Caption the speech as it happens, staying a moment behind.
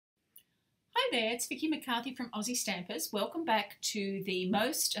there, it's Vicki McCarthy from Aussie Stampers. Welcome back to the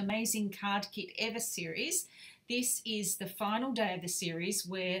most amazing card kit ever series. This is the final day of the series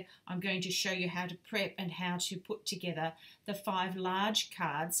where I'm going to show you how to prep and how to put together the 5 large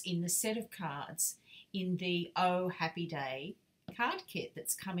cards in the set of cards in the Oh Happy Day card kit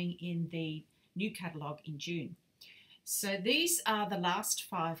that's coming in the new catalogue in June. So these are the last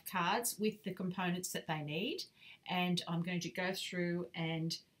 5 cards with the components that they need, and I'm going to go through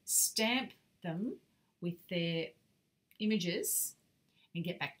and stamp them with their images and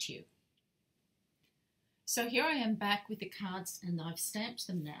get back to you. So here I am back with the cards, and I've stamped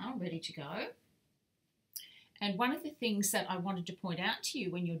them now, ready to go. And one of the things that I wanted to point out to you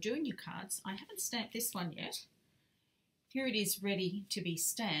when you're doing your cards, I haven't stamped this one yet. Here it is, ready to be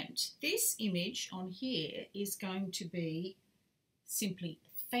stamped. This image on here is going to be simply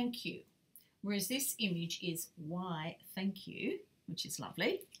thank you, whereas this image is why thank you, which is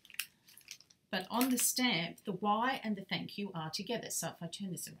lovely. But on the stamp, the why and the thank you are together. So if I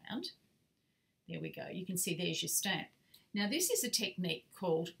turn this around, there we go. You can see there's your stamp. Now this is a technique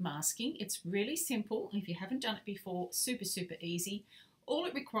called masking. It's really simple. If you haven't done it before, super, super easy. All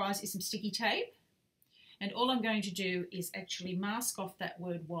it requires is some sticky tape. And all I'm going to do is actually mask off that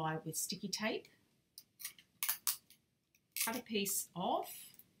word why with sticky tape. Cut a piece off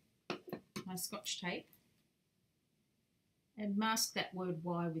my Scotch tape and mask that word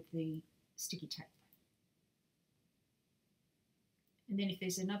why with the sticky tape. And then if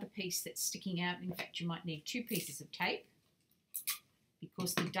there's another piece that's sticking out, in fact you might need 2 pieces of tape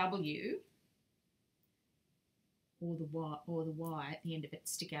because the W or the Y at the end of it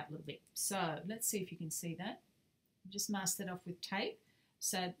stick out a little bit. So let's see if you can see that. Just mask that off with tape.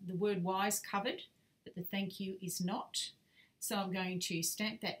 So the word Y is covered, but the thank you is not. So I'm going to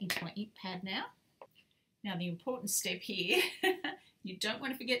stamp that into my ink pad now. Now the important step here, you don't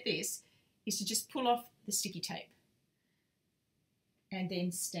want to forget this, is to just pull off the sticky tape and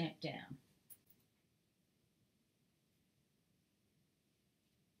then stamp down.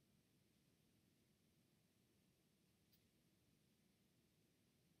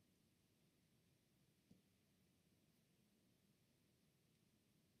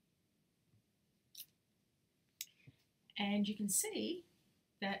 And you can see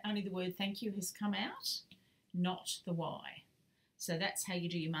that only the word thank you has come out, not the why. So that's how you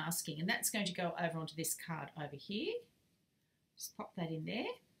do your masking, and that's going to go over onto this card over here. Just pop that in there.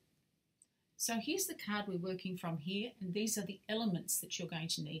 So here's the card we're working from here, and these are the elements that you're going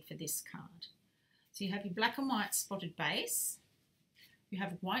to need for this card. So you have your black and white spotted base. You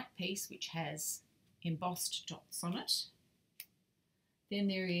have a white piece which has embossed dots on it. Then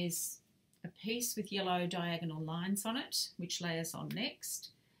there is a piece with yellow diagonal lines on it, which layers on next.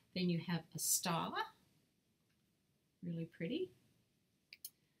 Then you have a star, really pretty.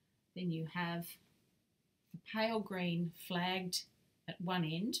 Then you have a pale green flagged at one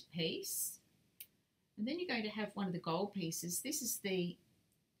end piece. And then you're going to have one of the gold pieces. This is the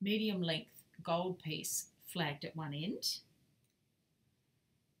medium length gold piece flagged at one end.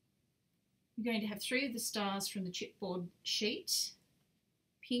 You're going to have 3 of the stars from the chipboard sheet,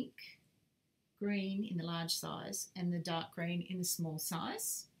 pink, green in the large size and the dark green in the small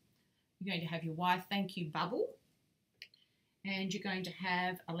size. You're going to have your why thank you bubble, and you're going to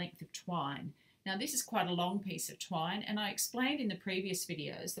have a length of twine. Now this is quite a long piece of twine, and I explained in the previous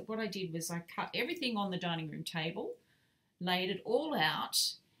videos that what I did was I cut everything on the dining room table, laid it all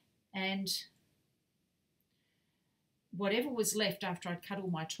out, and whatever was left after I'd cut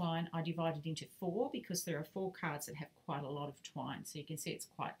all my twine I divided into 4 because there are 4 cards that have quite a lot of twine, so you can see it's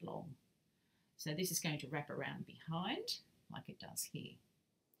quite long. So this is going to wrap around behind like it does here.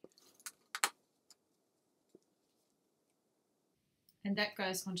 And that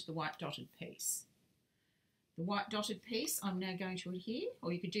goes onto the white dotted piece. The white dotted piece I'm now going to adhere,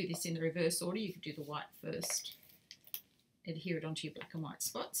 or you could do this in the reverse order. You could do the white first, adhere it onto your black and white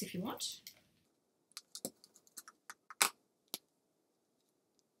spots if you want.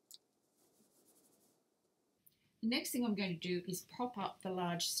 The next thing I'm going to do is prop up the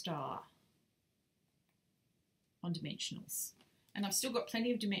large star on dimensionals, and I've still got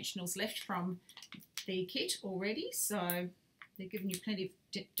plenty of dimensionals left from the kit already, so they're giving you plenty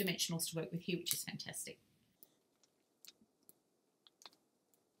of dimensionals to work with here, which is fantastic.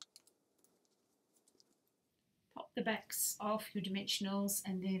 Pop the backs off your dimensionals,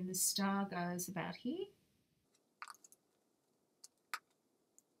 and then the star goes about here.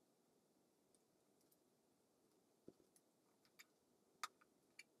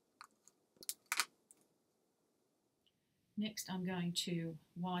 Next I'm going to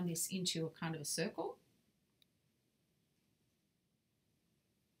wind this into a kind of a circle.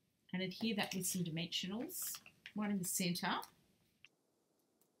 and adhere that with some dimensionals, one in the centre.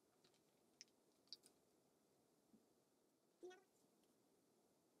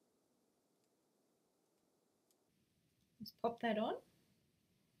 Just pop that on.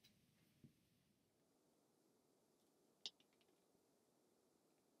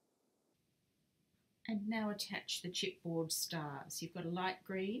 And now attach the chipboard stars. You've got a light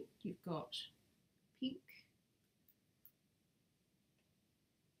green, you've got pink,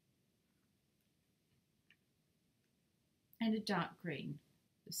 and a dark green,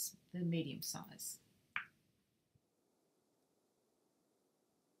 the medium size.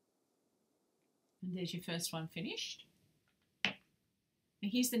 And there's your first one finished. Now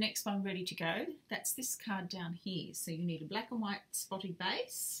here's the next one ready to go. That's this card down here. So you need a black and white spotted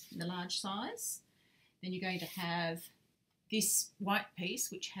base in the large size. Then you're going to have this white piece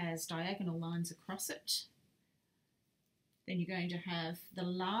which has diagonal lines across it. Then you're going to have the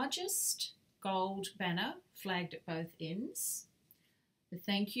largest gold banner flagged at both ends. The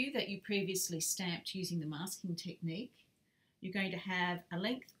thank you that you previously stamped using the masking technique. You're going to have a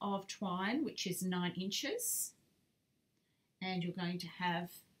length of twine which is 9 inches. And you're going to have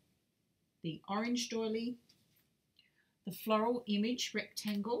the orange doily, the floral image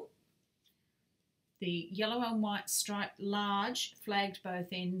rectangle, the yellow and white striped large flagged both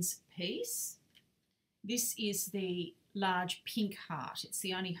ends piece. This is the large pink heart. It's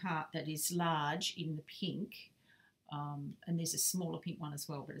the only heart that is large in the pink, and there's a smaller pink one as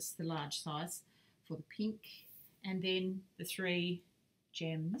well, but it's the large size for the pink. And then the 3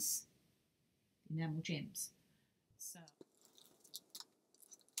 gems, enamel gems. So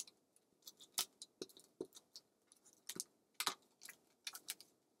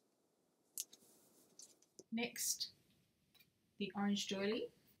next, the orange doily,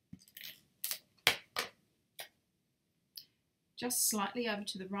 just slightly over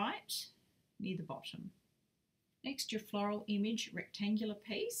to the right, near the bottom. Next, your floral image rectangular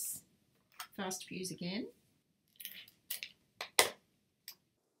piece, fast fuse again.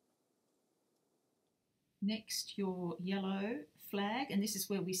 Next, your yellow flag, and this is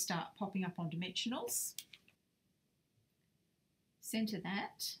where we start popping up on dimensionals. Centre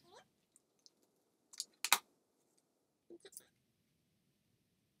that.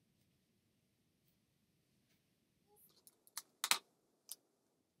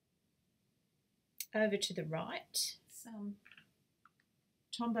 Over to the right, some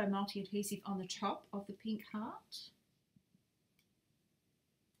Tombow multi-adhesive on the top of the pink heart.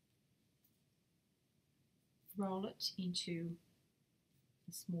 Roll it into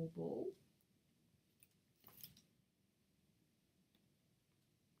a small ball.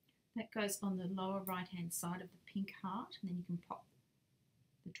 That goes on the lower right hand side of the pink heart, and then you can pop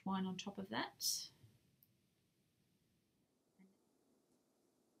the twine on top of that.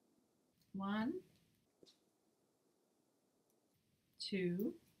 1,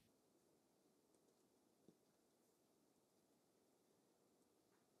 2,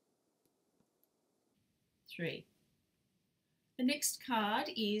 3. The next card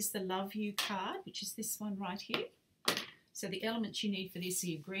is the Love You card, which is this one right here. So the elements you need for this are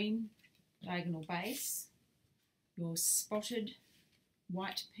your green diagonal base, your spotted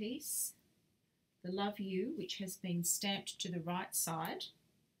white piece, the Love You, which has been stamped to the right side.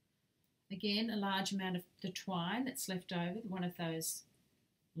 Again, a large amount of the twine that's left over, one of those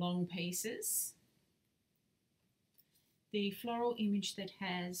long pieces. The floral image that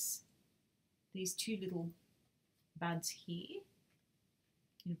has these 2 little buds here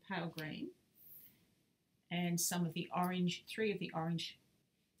in a pale green, and some of the orange, 3 of the orange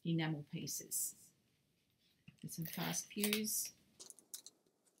enamel pieces. With some fast fuse.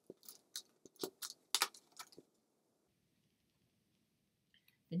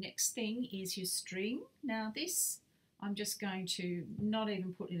 The next thing is your string. Now this, I'm just going to not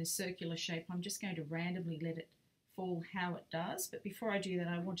even put in a circular shape. I'm just going to randomly let it fall how it does. But before I do that,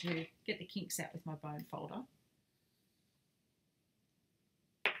 I want to get the kinks out with my bone folder.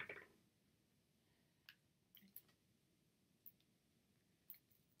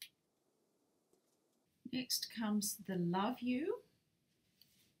 Next comes the Love You.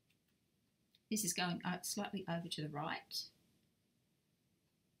 This is going slightly over to the right.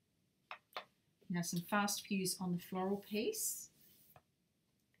 Now some fast fuse on the floral piece.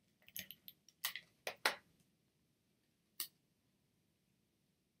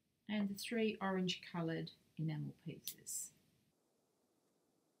 And the 3 orange coloured enamel pieces.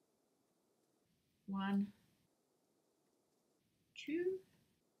 1, 2,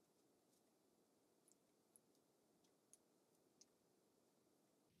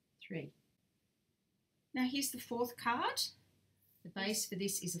 3. Now here's the 4th card. The base for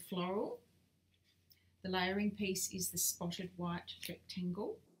this is a floral. The layering piece is the spotted white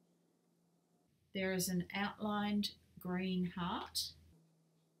rectangle. There is an outlined green heart,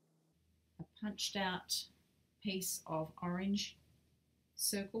 a punched out piece of orange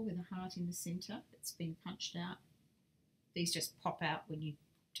circle with a heart in the centre that's been punched out. These just pop out when you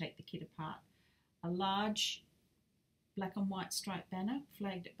take the kit apart. A large black and white striped banner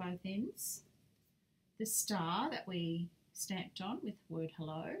flagged at both ends. The star that we stamped on with the word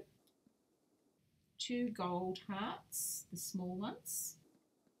hello. 2 gold hearts, the small ones,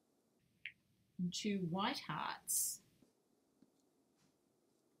 and 2 white hearts,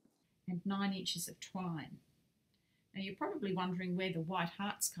 and 9 inches of twine. Now you're probably wondering where the white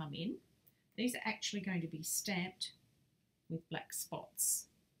hearts come in. These are actually going to be stamped with black spots.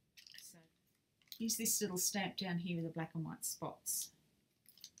 So use this little stamp down here with the black and white spots.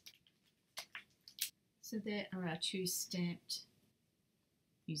 So there are our 2 stamped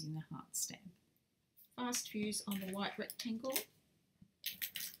using the heart stamp. Fast fuse on the white rectangle.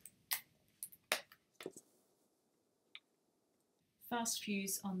 Fast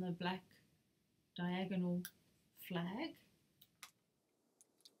fuse on the black diagonal flag.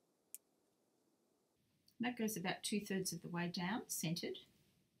 That goes about 2/3 of the way down, centred.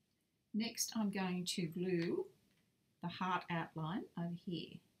 Next I'm going to glue the heart outline over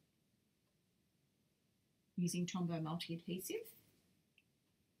here using Tombow multi-adhesive.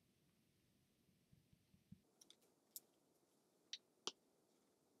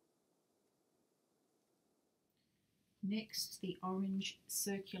 Next, the orange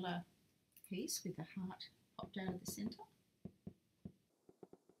circular piece with the heart popped out of the centre.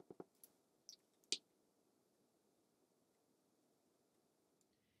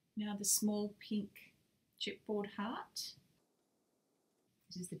 Now the small pink chipboard heart.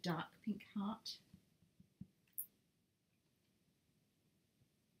 This is the dark pink heart.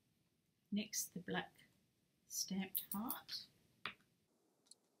 Next, the black stamped heart.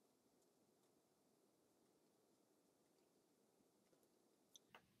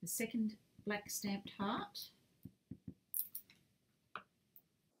 The second black stamped heart.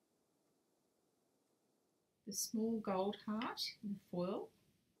 The small gold heart in the foil.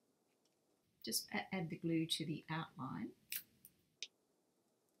 Just add the glue to the outline.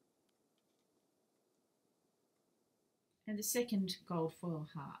 And the second gold foil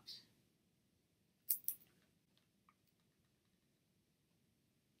heart.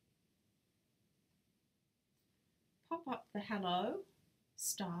 Pop up the hello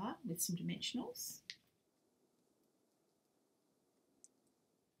star with some dimensionals.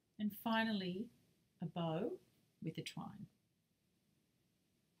 And finally, a bow with a twine.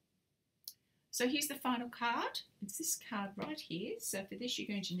 So here's the final card. It's this card right here. So for this you're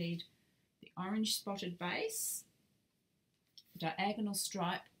going to need the orange spotted base, the diagonal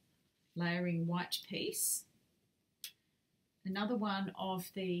stripe layering white piece, another one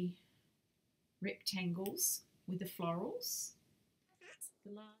of the rectangles with the florals,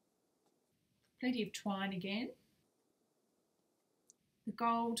 plenty of twine again, the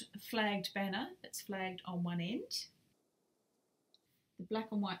gold flagged banner that's flagged on one end, the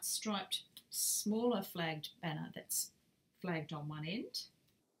black and white striped smaller flagged banner that's flagged on one end,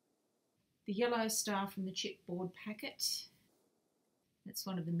 the yellow star from the chipboard packet, that's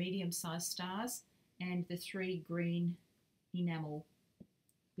one of the medium-sized stars, and the 3 green enamel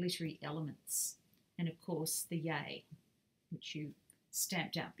glittery elements, and of course the yay, which you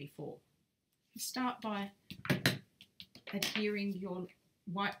stamped out before. Start by adhering your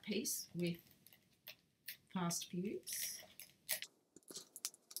white piece with fast fuse.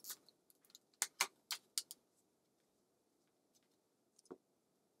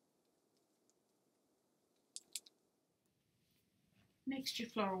 Next, your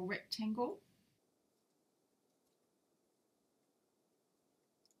floral rectangle.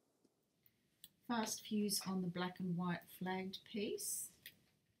 Fast fuse on the black and white flagged piece.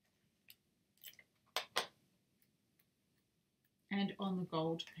 And on the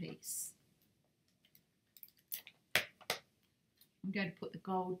gold piece. I'm going to put the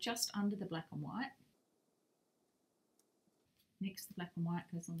gold just under the black and white. Next, the black and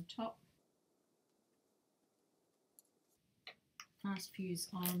white goes on the top. Fast fuse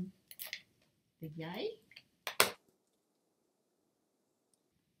on the yay.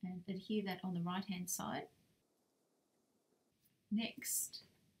 And adhere that on the right hand side. Next,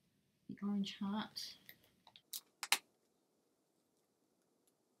 the orange heart.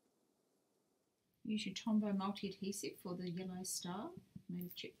 Use your Tombow multi-adhesive for the yellow star made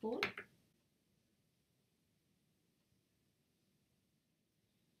of chipboard.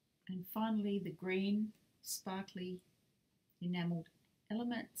 And finally the green sparkly enamelled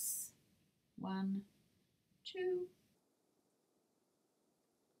elements. 1, 2,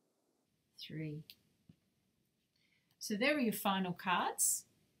 3. So there are your final cards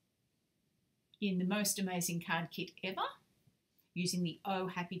in the most amazing card kit ever using the Oh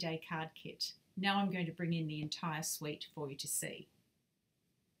Happy Day card kit. Now I'm going to bring in the entire suite for you to see.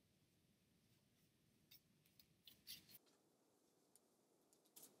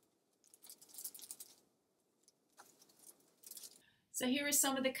 So here are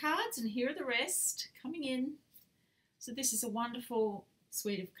some of the cards and here are the rest coming in. So this is a wonderful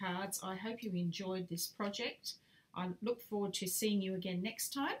suite of cards. I hope you enjoyed this project. I look forward to seeing you again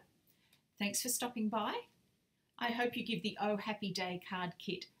next time. Thanks for stopping by. I hope you give the Oh Happy Day card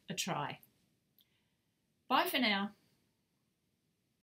kit a try. Bye for now.